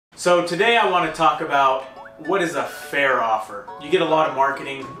So today I want to talk about what is a fair offer. You get a lot of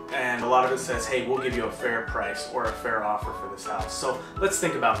marketing and a lot of it says, hey, we'll give you a fair price or a fair offer for this house. So let's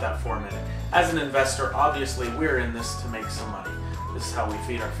think about that for a minute. As an investor, obviously we're in this to make some money. This is how we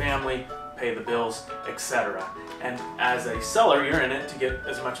feed our family, pay the bills, etc. And as a seller, you're in it to get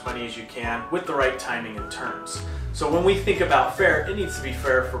as much money as you can with the right timing and terms. So when we think about fair, it needs to be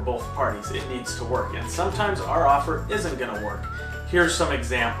fair for both parties. It needs to work. And sometimes our offer isn't going to work. Here's some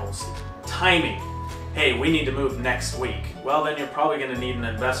examples. Timing. Hey, we need to move next week. Well, then you're probably going to need an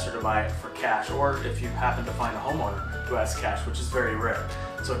investor to buy it for cash, or if you happen to find a homeowner who has cash, which is very rare.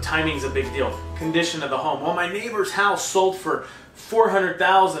 So timing's a big deal. Condition of the home. Well, my neighbor's house sold for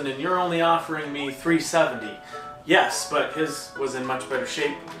 $400,000 and you're only offering me $370,000. Yes, but his was in much better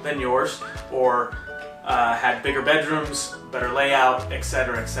shape than yours, or had bigger bedrooms, better layout,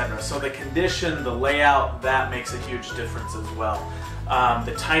 etc., etc. So the condition, the layout, that makes a huge difference as well.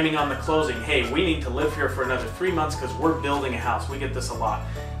 The timing on the closing. Hey, we need to live here for another 3 months because we're building a house. We get this a lot.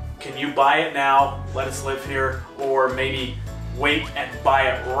 Can you buy it now, let us live here, or maybe wait and buy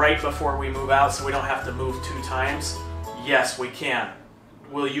it right before we move out so we don't have to move 2 times? Yes, we can.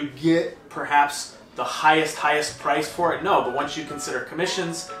 Will you get perhaps the highest price for it? No, but once you consider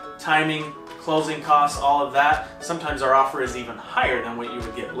commissions, timing, closing costs, all of that, sometimes our offer is even higher than what you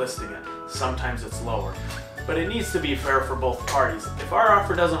would get listing it. Sometimes it's lower. But it needs to be fair for both parties. If our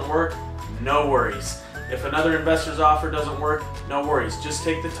offer doesn't work, no worries. If another investor's offer doesn't work, no worries. Just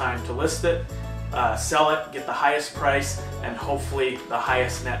take the time to list it, sell it, get the highest price, and hopefully the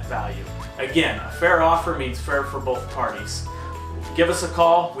highest net value. Again, a fair offer means fair for both parties. Give us a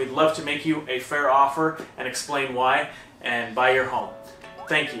call. We'd love to make you a fair offer and explain why and buy your home.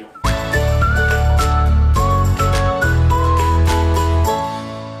 Thank you.